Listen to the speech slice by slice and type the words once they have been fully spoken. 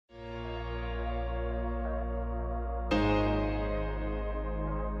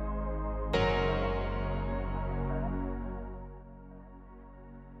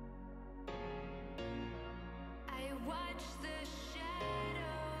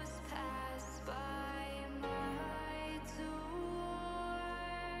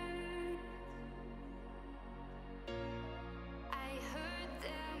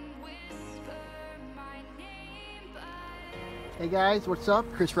Hey guys, what's up?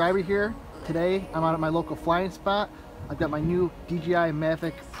 Reibert here. Today I'm out at my local flying spot. I've got my new DJI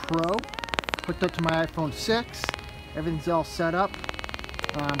Mavic Pro hooked up to my iPhone 6. Everything's all set up.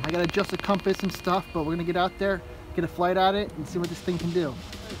 I gotta adjust the compass and stuff, but we're gonna get out there, get a flight on it, and see what this thing can do.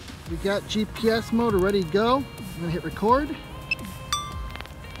 We got GPS mode ready to go. I'm gonna hit record.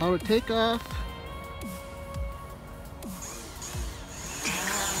 Auto takeoff.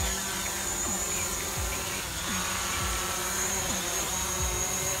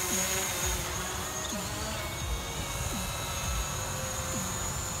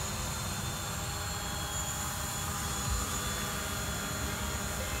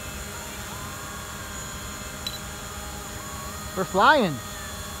 We're flying.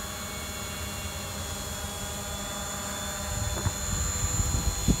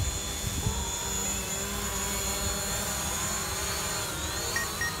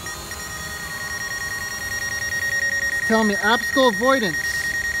 It's telling me obstacle avoidance.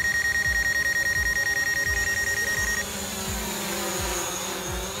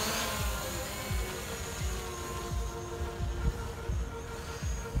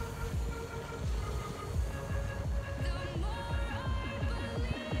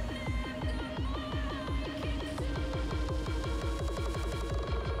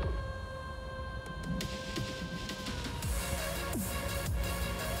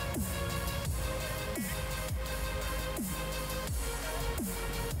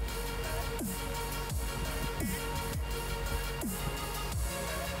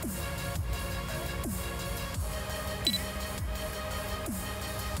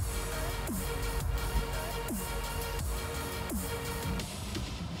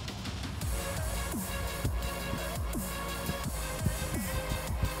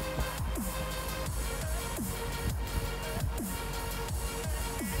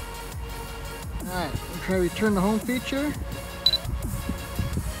 Alright, we'll try to return the home feature.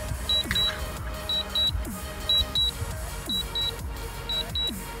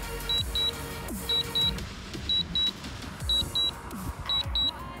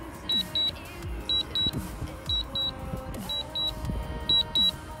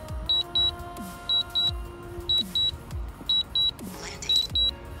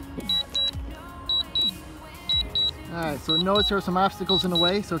 Alright, so it knows there are some obstacles in the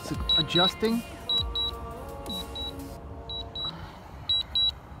way, so it's adjusting.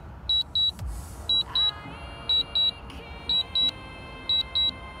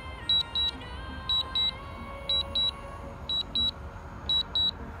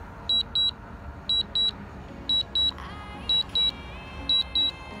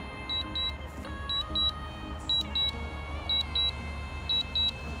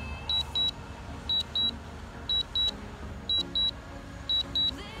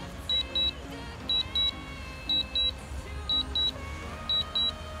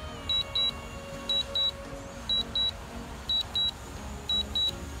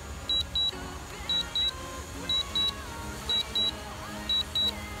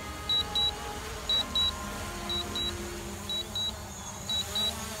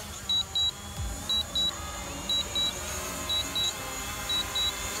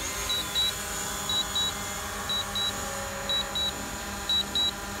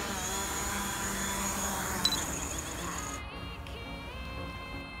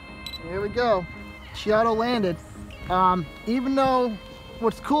 There we go. She auto landed. Even though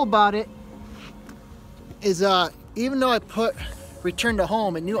what's cool about it is even though I put return to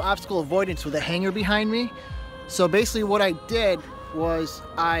home, it knew obstacle avoidance with a hanger behind me. So basically what I did was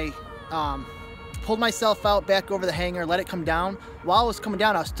I pulled myself out back over the hanger, let it come down. While it was coming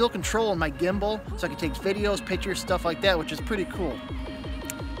down, I was still controlling my gimbal so I could take videos, pictures, stuff like that, which is pretty cool.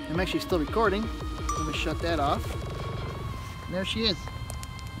 I'm actually still recording. Let me shut that off. And there she is.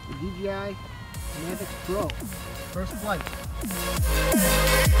 The DJI Mavic Pro, first flight.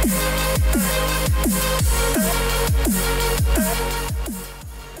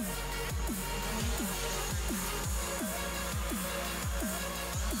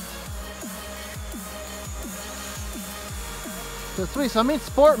 So sweet, so I'm in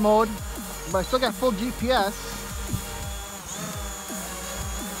sport mode, but I still got full GPS.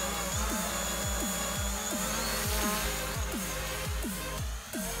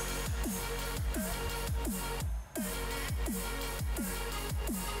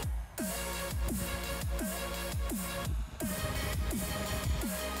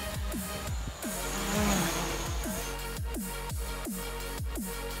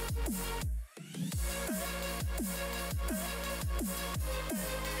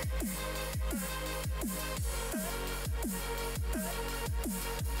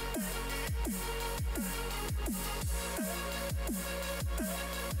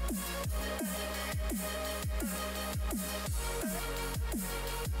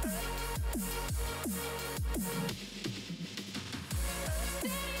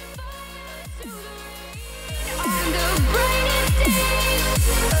 On the brightest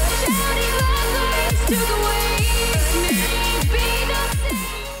days